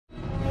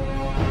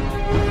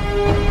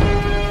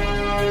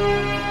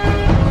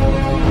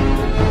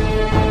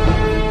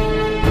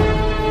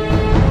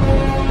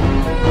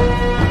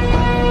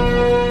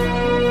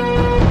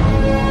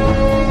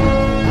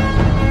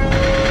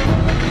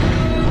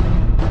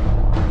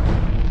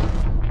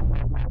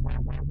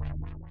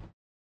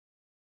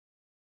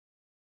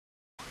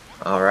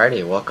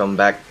Alrighty, welcome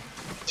back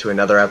to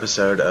another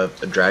episode of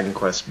Dragon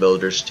Quest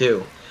Builders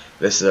 2.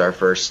 This is our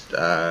first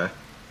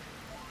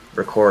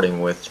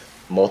recording with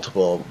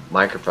multiple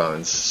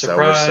microphones.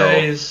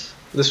 Surprise!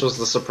 This was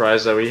the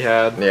surprise that we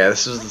had. Yeah,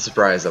 this was the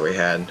surprise that we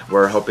had.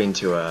 We're hoping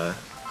to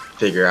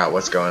figure out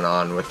what's going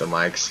on with the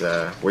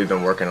mics. We've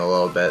been working a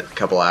little bit, a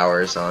couple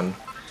hours on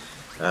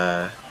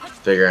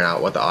figuring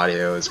out what the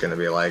audio is going to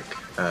be like.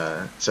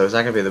 So it's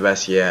not going to be the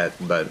best yet,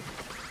 but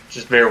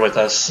just bear with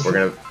us.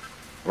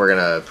 We're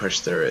gonna push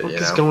through it. What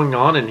is going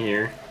on in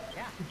here?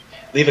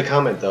 Leave a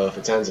comment though if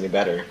it sounds any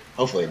better.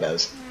 Hopefully it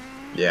does.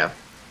 Yeah,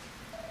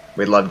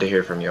 we'd love to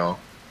hear from y'all.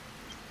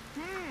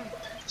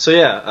 So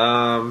yeah,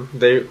 oh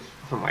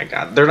my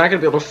god, they're not gonna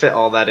be able to fit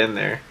all that in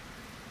there.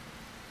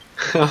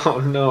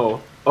 Oh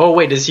no. Oh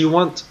wait, does he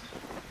want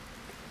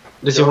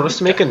us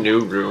to make a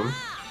new room?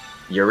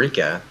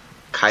 Eureka!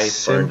 Kai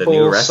learned a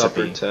new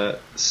recipe. Supper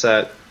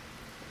set.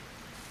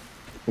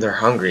 They're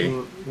hungry.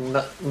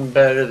 Nothing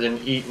better than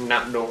eating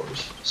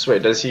outdoors. So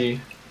wait, does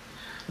he?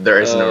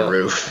 There is no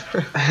roof.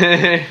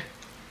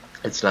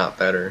 It's not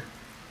better.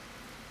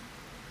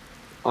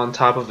 On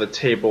top of a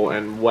table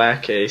and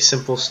whack a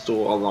simple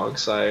stool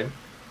alongside.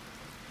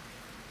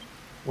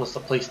 What's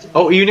the place to be?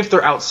 Oh, even if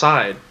they're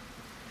outside.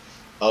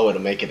 Oh,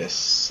 it'll make it a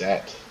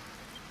set.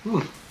 Oh,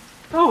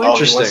 interesting. Oh,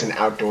 he wants an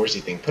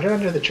outdoorsy thing. Put it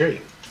under the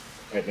tree.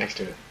 Right next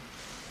to it.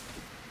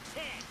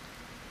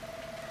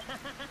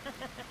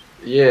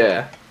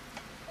 Yeah.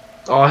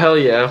 Oh, hell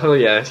yeah, hell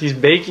yeah. He's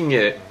baking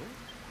it.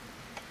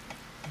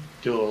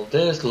 Do a little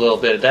this, a little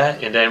bit of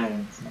that, and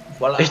then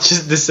voila. It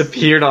just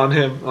disappeared on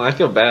him. Oh, I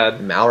feel bad.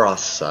 Malroth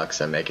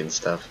sucks at making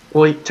stuff.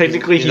 Well,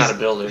 technically he's not a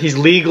builder. He's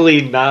legally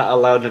not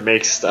allowed to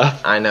make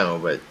stuff. I know,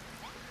 but...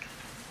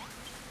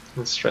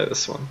 Let's try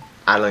this one.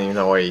 I don't even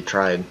know why he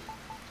tried.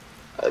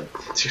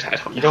 Dude, I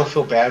don't know. You don't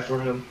feel bad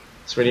for him?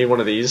 So we need one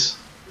of these?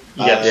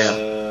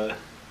 Yeah.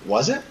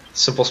 Was it?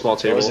 Simple small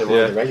table. Or was it one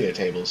of the regular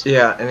tables?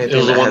 Yeah, and it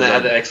was the one that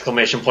had the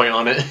exclamation point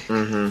on it.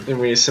 Mm-hmm. And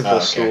we need a simple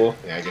stool.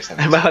 Yeah, I guess that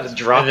I'm about to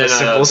drop a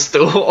simple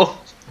stool.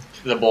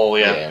 The bowl,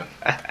 yeah.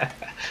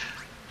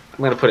 I'm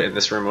gonna put it in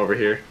this room over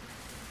here.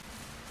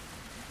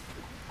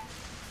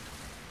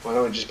 Why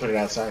don't we just put it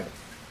outside?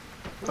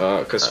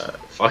 Cause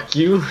fuck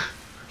you.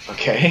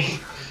 Okay.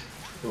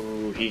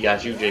 Ooh, he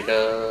got you,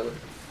 Jacob.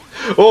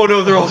 Oh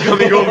no, they're all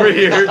coming over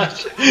here.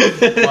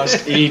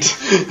 Must eat.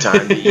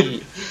 Time to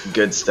eat.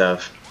 Good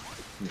stuff.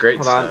 Great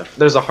Hold stuff. on.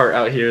 There's a heart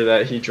out here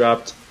that he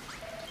dropped.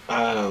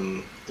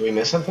 Do we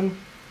miss something?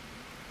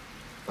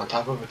 On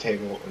top of a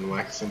table and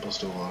whack a simple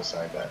stool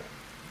alongside that.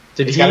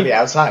 It's gotta be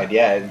outside,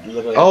 yeah. It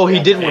literally. Oh, he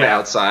did want it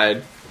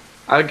outside.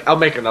 I'll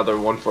make another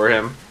one for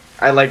him.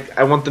 I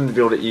want them to be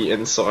able to eat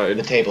inside.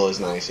 The table is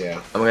nice, yeah.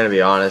 I'm gonna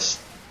be honest.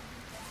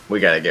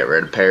 We gotta get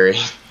rid of Perry.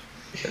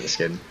 I'm just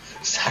kidding.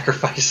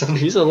 Sacrifice him.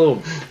 He's a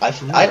little.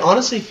 I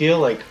honestly feel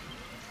like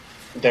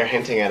they're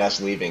hinting at us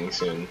leaving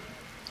soon.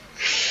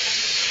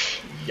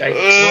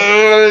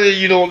 Yikes.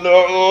 You don't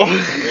know.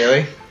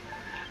 Really?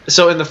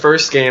 So in the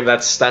first game,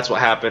 that's what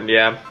happened.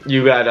 Yeah,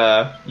 you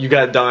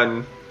got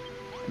done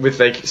with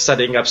like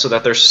setting up so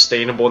that they're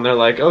sustainable, and they're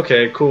like,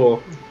 okay,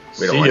 cool.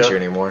 We don't want you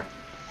anymore.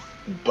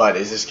 But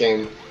is this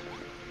game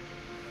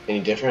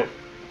any different?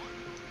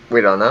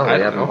 We don't know. We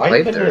haven't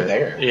played through it.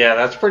 There. Yeah,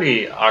 that's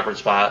pretty awkward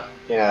spot.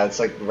 Yeah, it's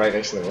like right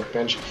next to the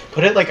workbench.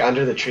 Put it like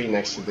under the tree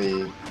next to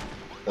the,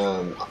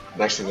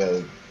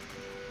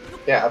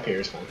 yeah, up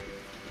here is fine.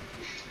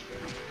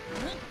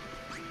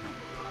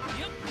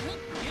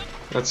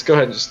 Let's go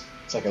ahead and just...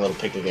 It's like a little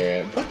picnic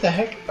area. What the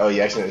heck? Oh,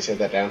 you accidentally set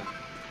that down.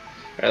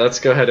 Alright, let's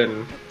go ahead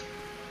and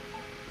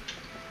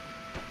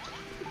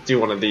do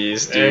one of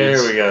these dudes.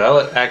 There we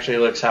go. That actually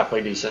looks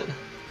halfway decent.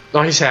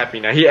 Oh, he's happy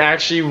now. He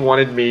actually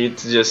wanted me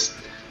to just...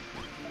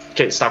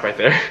 Okay, stop right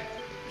there.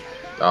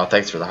 Oh,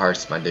 thanks for the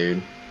hearts, my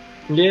dude.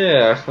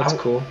 Yeah, that's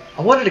cool.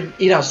 I wanted to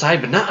eat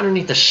outside, but not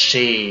underneath the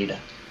shade.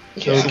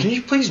 Yeah. So can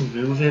you please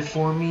move it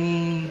for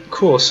me?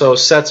 Cool, so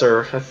sets are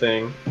a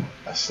thing.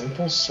 A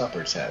simple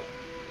supper set.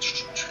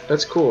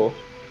 That's cool.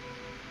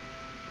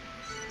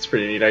 It's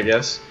pretty neat, I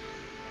guess.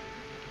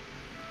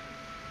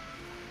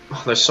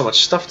 Oh, there's so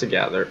much stuff to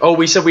gather. Oh,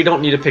 we said we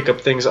don't need to pick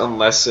up things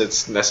unless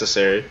it's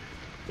necessary.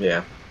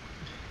 Yeah.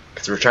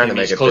 Because we're trying to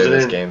make it through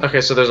this game.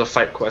 Okay, so there's a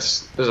fight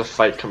quest. There's a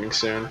fight coming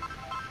soon.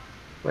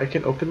 I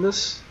can open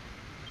this?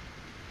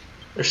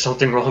 There's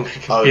something wrong. I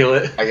can feel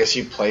it. I guess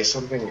you place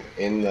something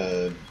in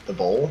the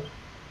bowl?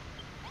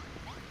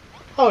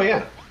 Oh,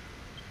 yeah.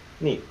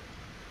 Neat.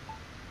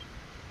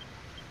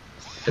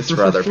 It's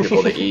for other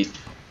people to eat.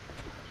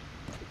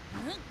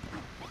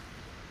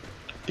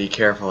 Be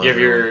careful. You have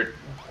your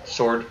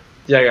sword?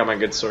 Yeah, I got my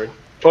good sword.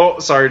 Oh,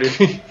 sorry,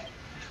 dude.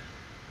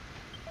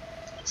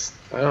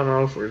 I don't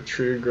know if we're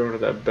true going to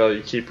that bell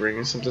you keep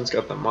ringing. Something's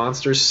got the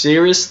monster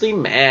seriously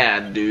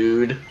mad,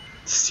 dude.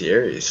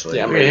 Seriously?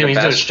 Yeah, I mean, he's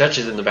doing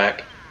stretches in the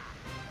back.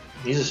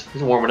 He's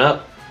warming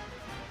up.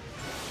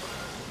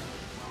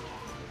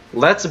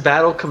 Let's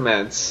battle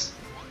commence.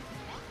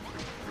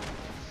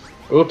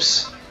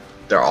 Oops.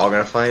 They're all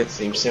gonna fight?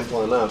 Seems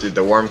simple enough. Dude,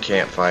 the worm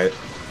can't fight.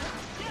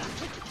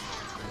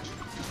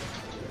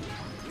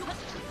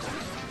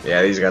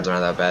 Yeah, these guys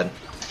aren't that bad.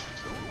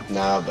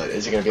 No, but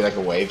is it gonna be like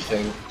a wave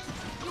thing?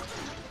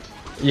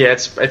 Yeah,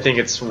 I think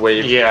it's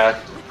wave. Yeah,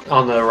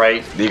 on the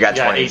right. You got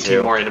 22.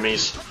 18 more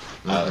enemies.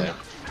 Oh yeah.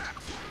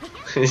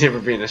 He's never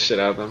beating the shit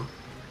out of them.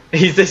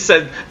 They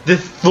said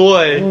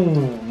destroy.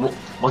 Ooh,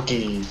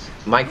 monkeys.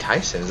 Mike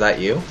Tyson, is that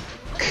you?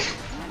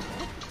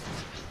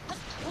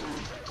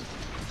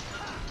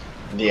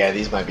 Yeah,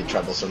 these might be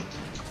troublesome.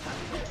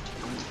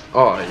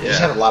 Oh You just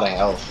have a yeah. lot of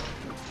health.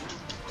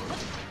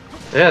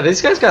 Yeah,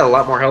 these guys got a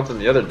lot more health than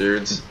the other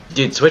dudes.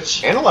 Dude,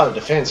 switch. And a lot of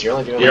defense. You're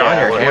only doing You're like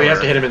on your one way. You have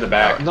hammer. to hit him in the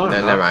back. No, No,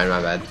 no. never mind,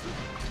 my bad.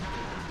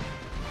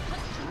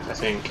 I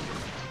think.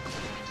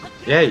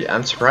 Yeah,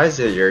 I'm surprised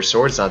that your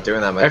sword's not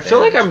doing that much I feel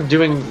like damage. I'm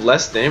doing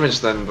less damage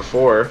than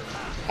before.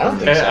 I don't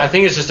think so. I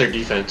think it's just their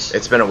defense.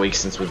 It's been a week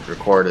since we've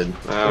recorded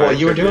Well,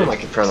 you were doing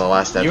like from the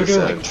last episode. you were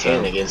doing like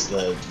 10 so- against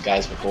the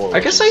guys before. I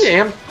guess I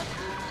am.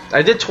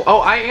 I did.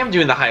 I am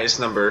doing the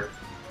highest number.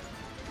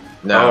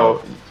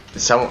 No,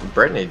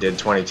 Brittany did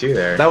 22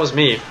 there. That was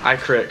me. I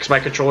crit because my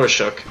controller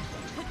shook.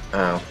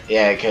 Oh,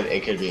 Yeah, it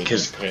could be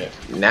because just crit.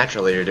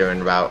 naturally you're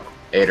doing about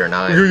 8 or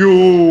 9.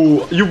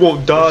 You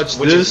won't dodge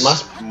Which this.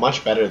 is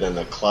much better than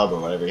the club or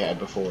whatever you had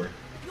before.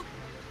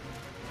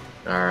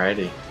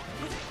 Alrighty.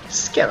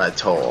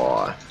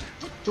 Skeletor.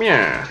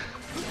 Yeah.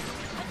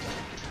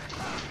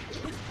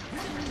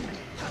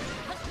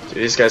 Dude,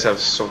 these guys have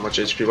so much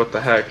HP. What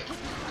the heck?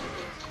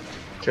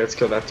 Okay, let's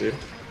kill that dude.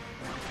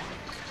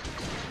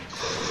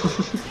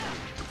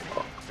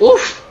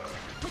 Oof!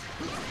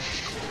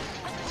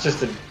 It's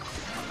just a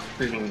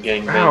freaking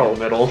gangbang Ow. in the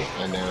middle.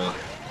 I know.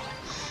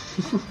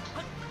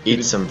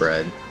 Eat some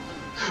bread.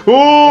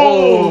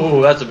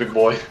 Oh, that's a big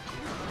boy.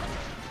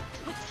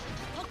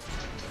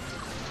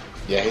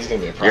 Yeah, he's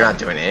gonna be a problem. You're not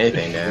doing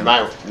anything, You Dan.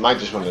 might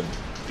just want to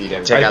beat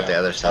everybody. Check out the up.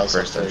 other stuff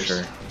Tell us first, I'm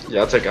sure.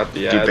 Yeah, I'll take out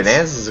the ads.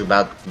 Dude,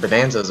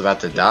 Bonanza's about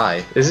to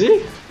die. Is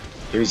he?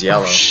 He was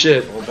yellow. Oh,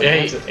 shit. Well, Yeah,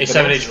 Bonanza- he's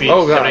 7 Bonanza- HP.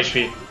 Oh, God.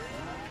 7 HP.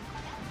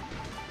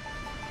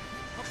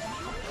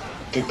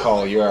 Good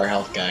call. You're our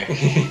health guy.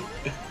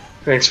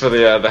 Thanks for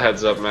the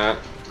heads up, Matt.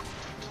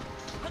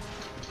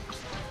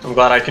 I'm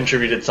glad I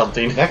contributed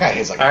something. That guy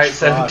hits like All a right,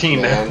 truck,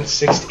 17 man.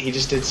 now. He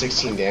just did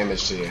 16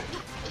 damage to you.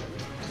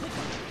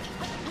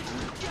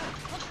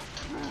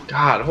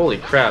 God, holy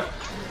crap.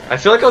 I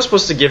feel like I was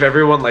supposed to give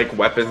everyone, like,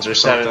 weapons or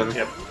 7. something.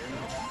 Yep.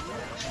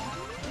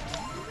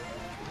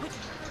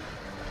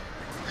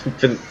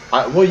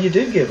 Well, you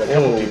did give a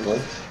couple Oh. people.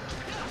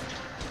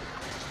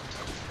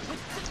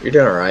 You're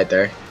doing alright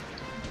there.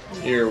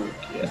 You're.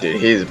 Yeah. Dude,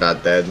 he's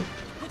about dead.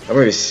 I'm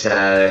gonna be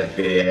sad if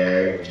he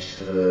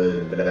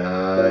actually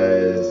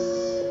dies.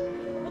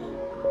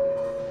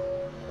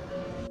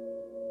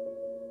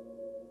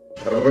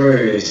 I'm gonna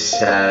be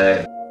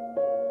sad.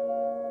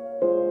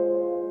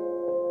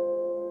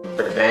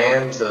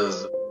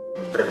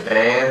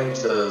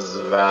 Bonanza's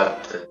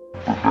about to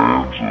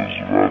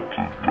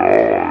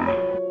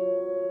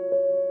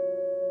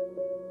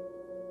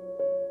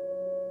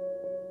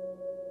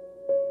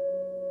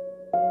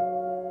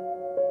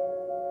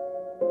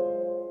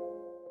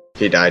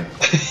He died.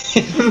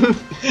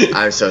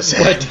 I'm so My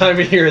sad. time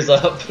here is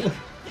up.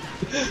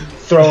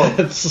 Throw him.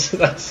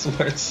 That's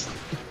worse.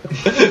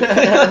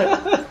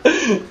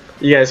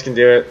 You guys can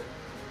do it.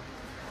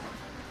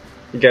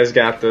 You guys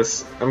got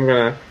this. I'm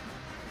gonna...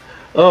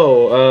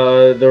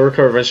 Oh, they'll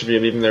recover eventually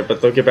leaving there,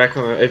 but they'll get back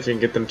on if you can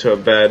get them to a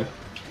bed.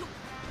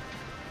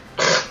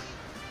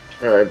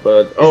 Alright,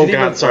 bud. Oh it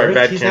god, even sorry, worth?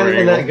 bad He's camera not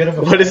even angle. that good of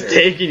a What is fighter.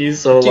 taking you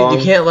so Dude, long?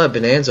 you can't let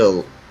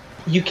Bonanza.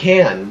 You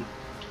can.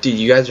 Dude,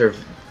 you guys are.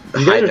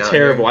 You hiding guys out are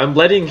terrible. here. I'm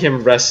letting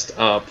him rest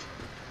up.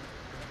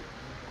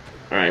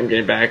 Alright, I'm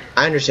getting back.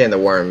 I understand the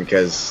worm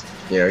because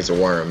he's a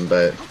worm,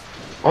 but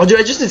Oh, dude,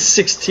 I just did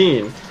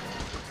 16.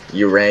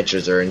 you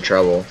ranchers are in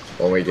trouble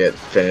when we get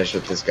finished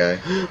with this guy.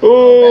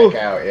 Oh!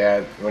 Back out,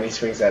 yeah, when he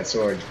swings that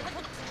sword.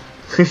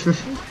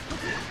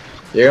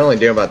 You're only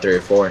doing about 3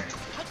 or 4.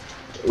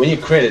 When you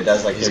crit, it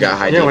does like... He's got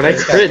high Yeah, when I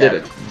defense. crit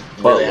it.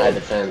 Really high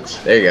defense.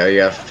 There you go. You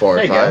got 4 or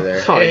There you 5 go.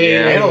 there. Oh, Hey,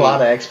 yeah. and a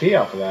lot of XP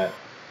off of that.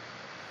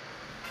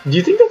 Do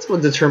you think that's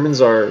what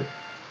determines our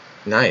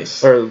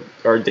Nice.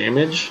 our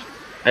damage?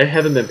 I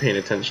haven't been paying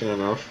attention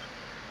enough.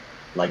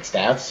 Like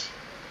stats?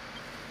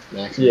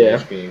 Maximum Yeah.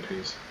 HP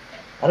increase.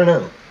 I don't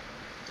know.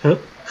 Huh?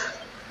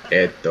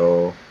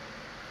 Eto.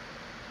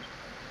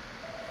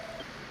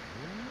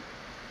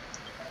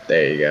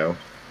 There you go.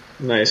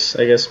 Nice.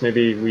 I guess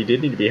maybe we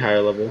did need to be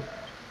higher level.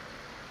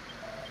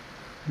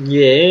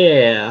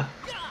 Yeah.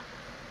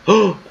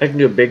 Oh, I can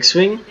do a big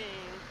swing.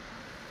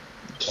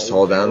 Just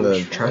hold down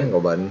the triangle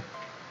button.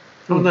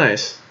 Oh,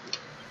 nice.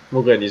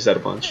 We'll go ahead and use that a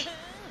bunch.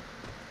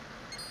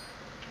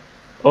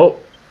 Oh,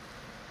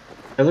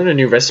 I learned a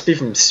new recipe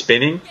from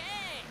spinning.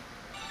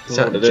 It's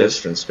not What it just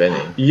is. from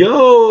spinning. Yo!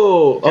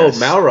 Oh, Yes.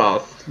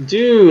 Malroth.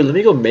 Dude, let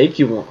me go make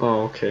you one.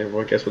 Oh, okay.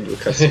 Well, I guess we'll do a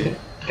cutscene.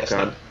 Guess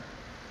God. not.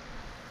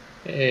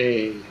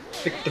 Hey,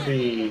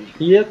 victory.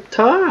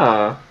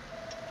 Yatta!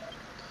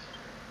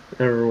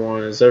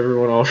 Is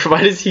everyone all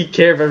why does he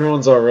care if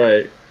everyone's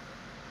alright?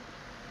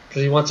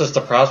 Because he wants us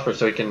to prosper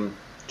so he can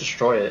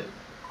destroy it.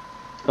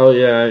 Oh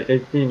yeah,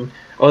 I mean,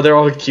 oh, they're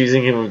all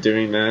accusing him of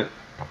doing that.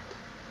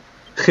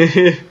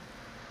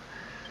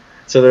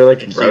 So they're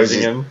like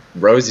accusing him.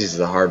 Rosie's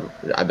the hard.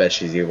 I bet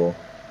she's evil.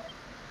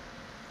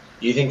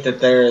 You think that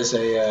there is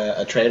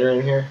a traitor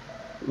in here?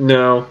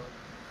 No.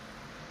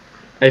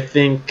 I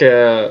think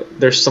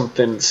there's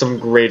some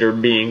greater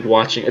being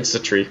watching. It's the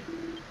tree.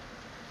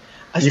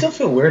 I still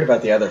feel weird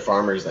about the other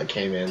farmers that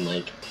came in.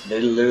 Like, they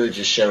literally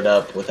just showed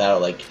up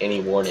without, like, any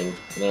warning.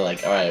 And they're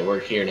like, alright, we're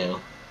here now.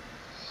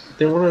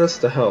 They wanted us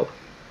to help.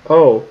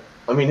 Oh.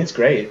 I mean, it's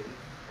great.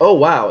 Oh,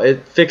 wow.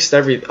 It fixed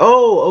everything.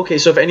 Oh, okay.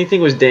 So if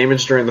anything was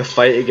damaged during the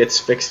fight, it gets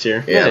fixed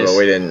here. Yeah, Nice. but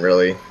we didn't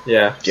really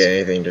Yeah. get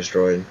anything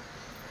destroyed.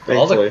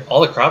 Thankfully.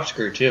 All the crops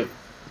grew too.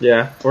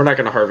 Yeah. We're not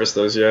going to harvest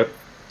those yet.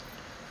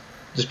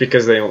 Just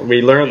because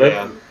we learned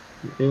that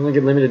we only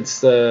get limited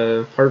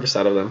harvest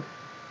out of them.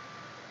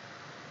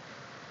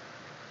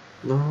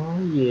 Oh,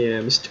 yeah.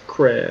 Mr.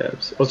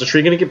 Krabs. Oh, is the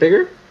tree going to get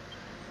bigger?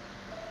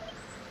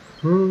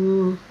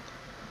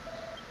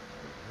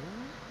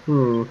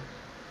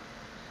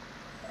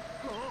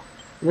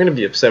 I'm gonna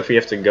be upset if we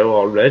have to go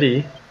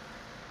already.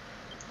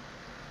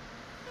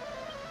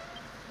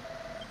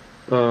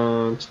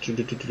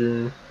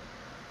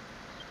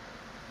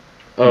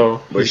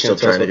 Oh, We're still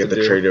trying to get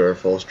the tree to her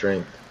full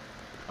strength.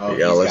 Oh, You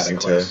gotta listen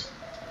to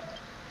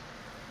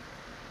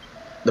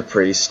the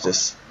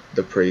priest.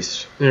 The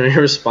priest.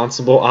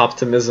 Irresponsible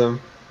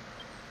optimism.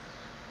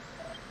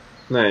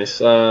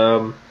 Nice.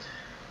 Oh,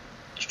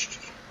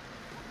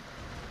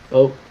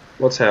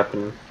 what's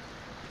happened?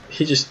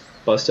 He just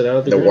busted out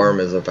of the The ground? worm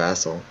is a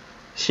vassal.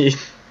 He.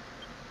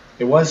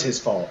 It was his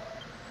fault.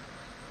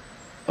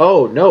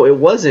 Oh no, it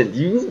wasn't.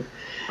 You.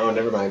 Oh,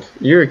 never mind.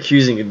 You're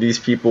accusing these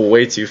people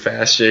way too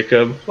fast,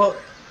 Jacob. Well,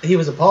 he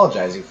was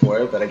apologizing for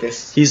it, but I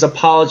guess He's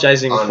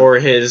apologizing for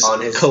his on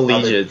his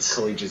collegiates.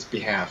 other collegiates'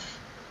 behalf.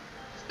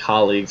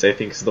 Colleagues, I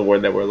think is the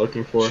word that we're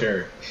looking for.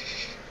 Sure.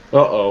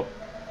 Uh-oh.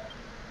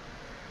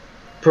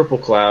 Purple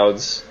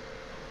clouds.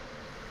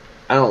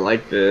 I don't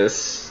like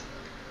this.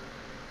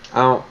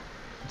 I don't...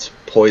 It's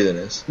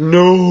poisonous. Oh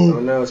No!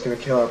 no, it's gonna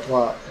kill our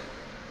plot.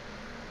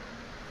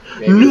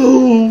 Maybe.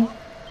 No!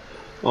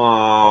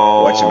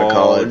 Oh,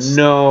 Whatchamacallits.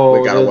 no.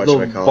 We gotta the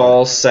whatchamacallit.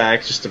 ball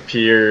sack just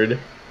appeared.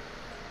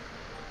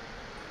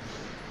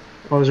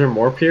 Oh, is there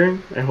more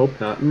appearing? I hope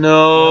not.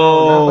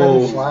 Not by the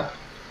No! flat.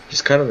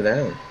 Just cut them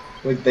down.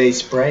 Like, they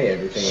spray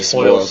everything with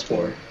Spoil spoil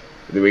spore.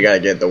 spore. We gotta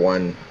get the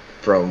one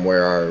from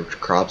where our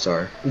crops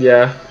are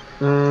Yeah.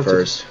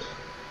 first.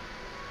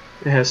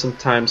 It has some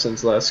time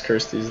since last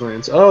cursed these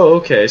lands. Oh,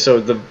 okay.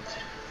 So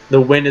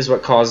the wind is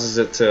what causes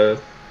it to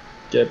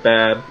get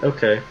bad.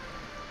 Okay.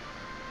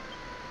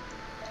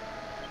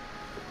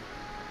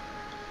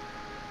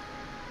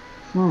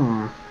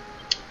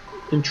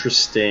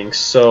 Interesting.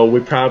 So we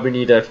probably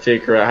need to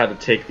figure out how to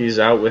take these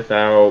out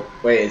without...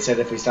 Wait, it said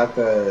if we stop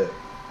the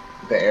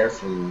air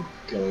from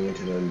going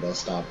into them, they'll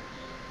stop.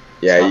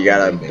 Yeah, Stop you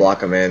gotta breathing. block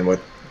them in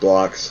with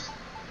blocks.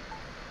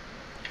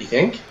 You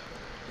think?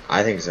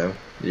 I think so.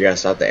 You gotta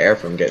stop the air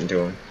from getting to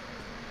them.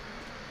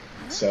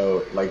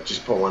 So, like,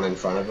 just put one in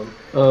front of them?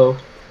 Oh.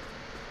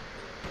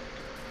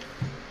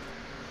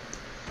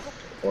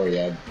 Or,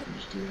 yeah,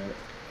 just do that.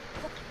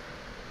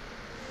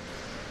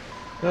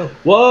 Oh.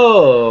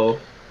 Whoa!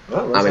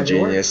 Well, looks I'm a like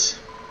it worked. genius.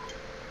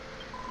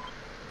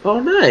 Oh,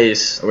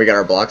 nice. We got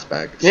our blocks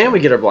back. And we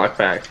get our block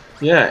back.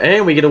 Yeah,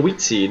 and we get a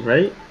wheat seed,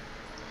 right?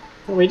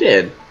 Oh, we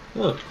did.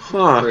 Oh,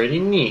 Huh. pretty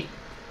neat.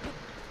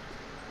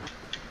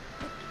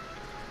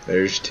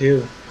 There's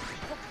two.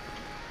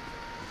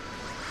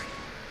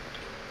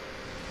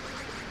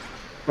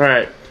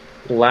 Alright.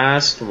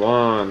 Last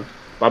one.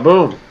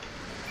 Ba-boom.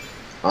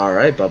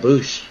 Alright,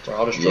 baboosh. We're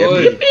all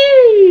destroyed.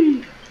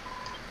 Yippee!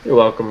 You're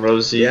welcome,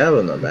 Rosie. Yeah,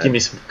 but not bad. Give me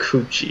some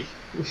coochie.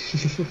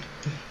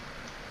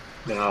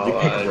 No, You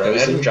pick go Rosie?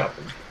 ahead and drop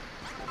him.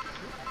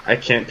 I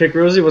can't pick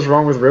Rosie? What's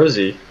wrong with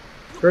Rosie?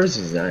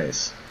 Rosie's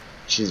nice.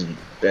 She's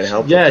been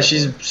helpful. Yeah, to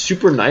she's me.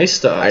 super nice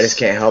to us. I just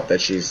can't help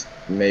that she's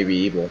maybe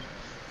evil.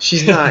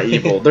 She's not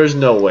evil. There's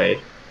no way.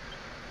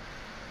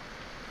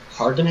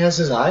 Harden has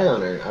his eye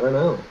on her. I don't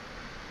know.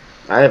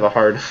 I have a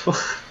hard...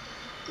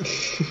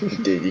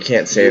 Dude, you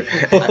can't say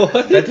that.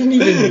 That didn't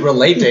even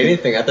relate to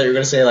anything. I thought you were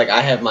gonna say, like,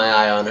 I have my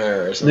eye on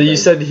her or something. You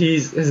said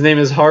his name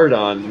is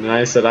Hardon, and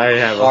I said I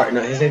have a...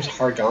 No, his name's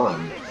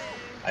Hargon,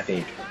 I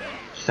think.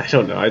 I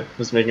don't know. I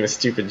was making a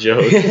stupid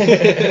joke.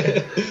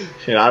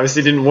 It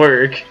obviously didn't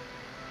work.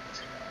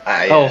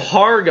 Oh,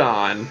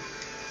 Hargon.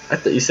 I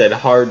thought you said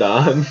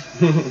Hardon.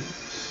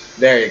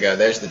 There you go.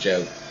 There's the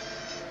joke.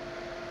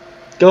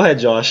 Go ahead,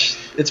 Josh.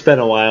 It's been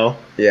a while.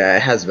 Yeah,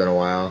 it has been a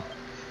while.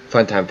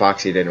 Funtime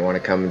Foxy didn't want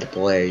to come into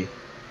play.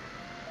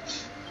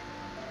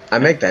 I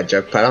make that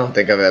joke, but I don't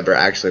think I've ever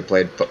actually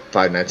played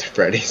Five Nights at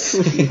Freddy's.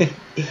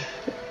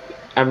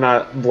 I'm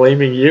not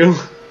blaming you.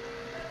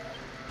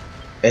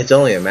 It's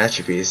only a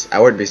masterpiece. I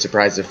wouldn't be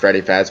surprised if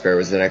Freddy Fazbear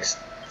was the next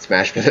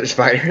Smash Brother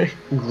Spider.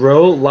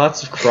 Grow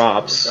lots of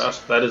crops. Gosh,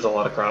 that is a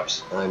lot of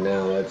crops. I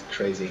know, that's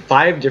crazy.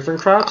 5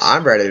 different crops?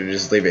 I'm ready to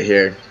just leave it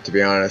here, to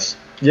be honest.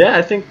 Yeah,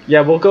 I think,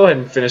 yeah, we'll go ahead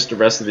and finish the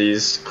rest of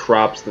these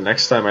crops the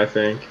next time, I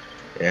think.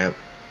 Yeah.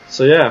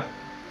 So, yeah.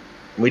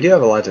 We do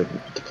have a lot to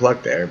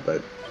pluck there,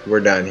 but we're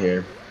done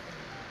here.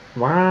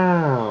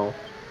 Wow.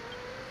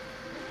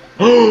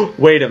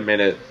 Wait a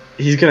minute.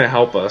 He's gonna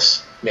help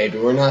us. Maybe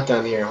we're not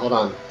done here. Hold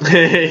on.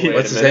 Wait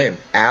What's a his minute. name?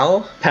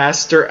 Al?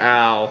 Pastor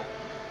Al.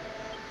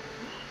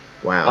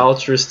 Wow.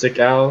 Altruistic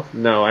Al?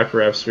 No, I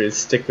perhaps would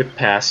stick with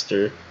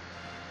Pastor.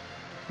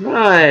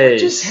 Nice. What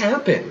just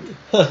happened?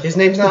 His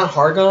name's not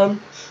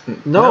Hargon?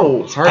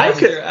 No,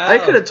 Hargon. I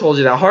could have told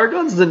you that.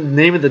 Hargon's the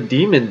name of the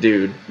demon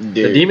dude.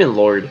 The demon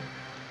lord.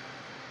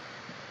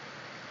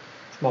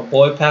 My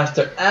boy,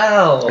 Pastor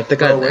Al. If they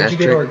got an where'd you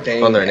get asterisk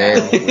ordained on their name,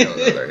 at? we don't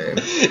know their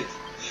name.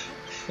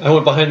 I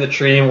went behind the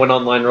tree and went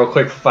online real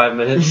quick for 5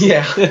 minutes.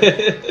 Yeah.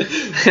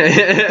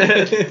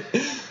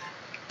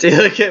 Dude,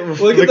 look at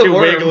Look at the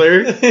worm.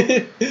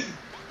 Wiggler.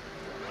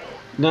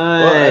 Nice.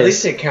 Well, at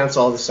least it counts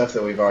all the stuff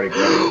that we've already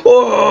grown.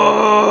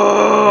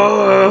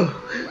 Oh,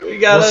 We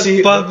got We'll a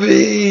see-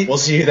 puppy. We'll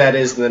see who that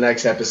is in the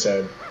next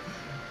episode.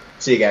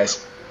 See you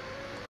guys.